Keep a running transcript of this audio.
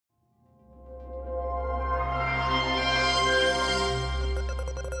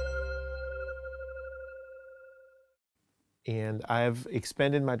And I've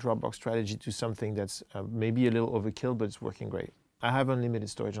expanded my Dropbox strategy to something that's maybe a little overkill, but it's working great. I have unlimited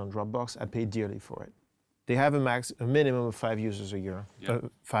storage on Dropbox. I pay dearly for it. They have a minimum of 5 users a year.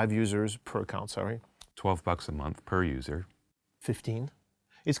 Yep. 5 users per account, sorry. $12 a month per user. 15.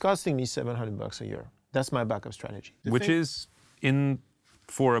 It's costing me $700 a year. That's my backup strategy. Which is,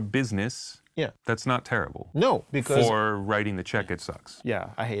 for a business, that's not terrible. No, because... For writing the check, it sucks. Yeah,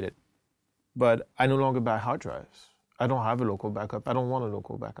 I hate it. But I no longer buy hard drives. I don't have a local backup. I don't want a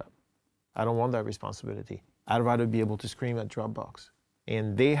local backup. I don't want that responsibility. I'd rather be able to scream at Dropbox.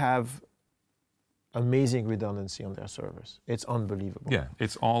 And they have amazing redundancy on their servers. It's unbelievable. Yeah,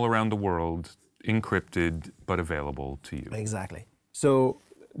 it's all around the world, encrypted, but available to you. Exactly. So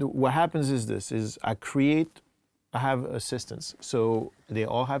what happens is this, I have assistants. So they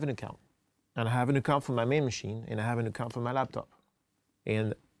all have an account. And I have an account for my main machine, and I have an account for my laptop.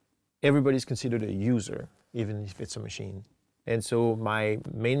 And everybody's considered a user, even if it's a machine. And so my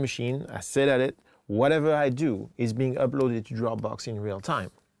main machine, I sit at it, whatever I do is being uploaded to Dropbox in real time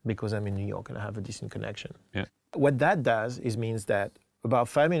because I'm in New York and I have a decent connection. Yeah. What that does is means that about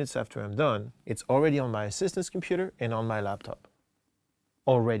 5 minutes after I'm done, it's already on my assistant's computer and on my laptop.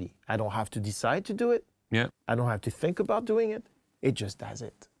 Already. I don't have to decide to do it. Yeah. I don't have to think about doing it. It just does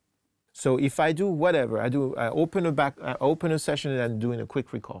it. So if I do whatever, I open a session and I'm doing a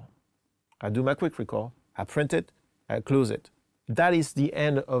quick recall. I do my quick recall, I print it, I close it. That is the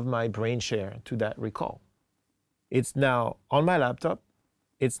end of my brain share to that recall. It's now on my laptop,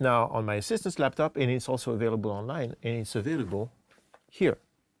 it's now on my assistant's laptop, and it's also available online, and it's available here.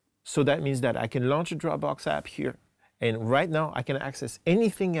 So that means that I can launch a Dropbox app here, and right now I can access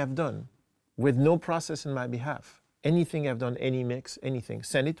anything I've done with no process in my behalf. Anything I've done, any mix, anything.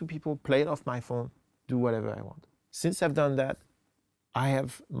 Send it to people, play it off my phone, do whatever I want. Since I've done that,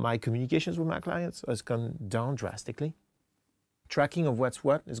 my communications with my clients has gone down drastically. Tracking of what's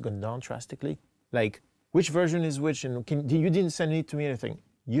what has gone down drastically. Like, which version is which, and you didn't send it to me anything.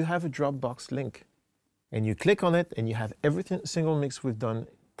 You have a Dropbox link, and you click on it, and you have everything, single mix we've done,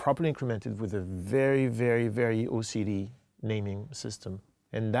 properly incremented with a very, very, very OCD naming system.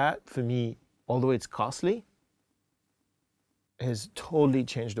 And that, for me, although it's costly, has totally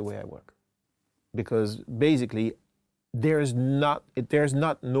changed the way I work. Because basically, there's not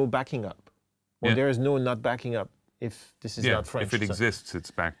no backing up. Or there is no not backing up if this is not French. If it exists, it's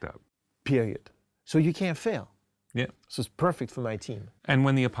backed up. Period. So you can't fail. Yeah. So it's perfect for my team. And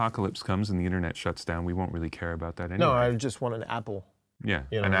when the apocalypse comes and the internet shuts down, we won't really care about that anyway. No, I just want an Apple. Yeah,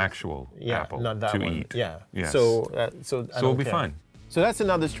 an actual Apple not that to one. eat. Yeah. Yes. So it'll be fine. So that's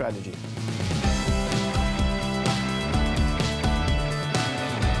another strategy.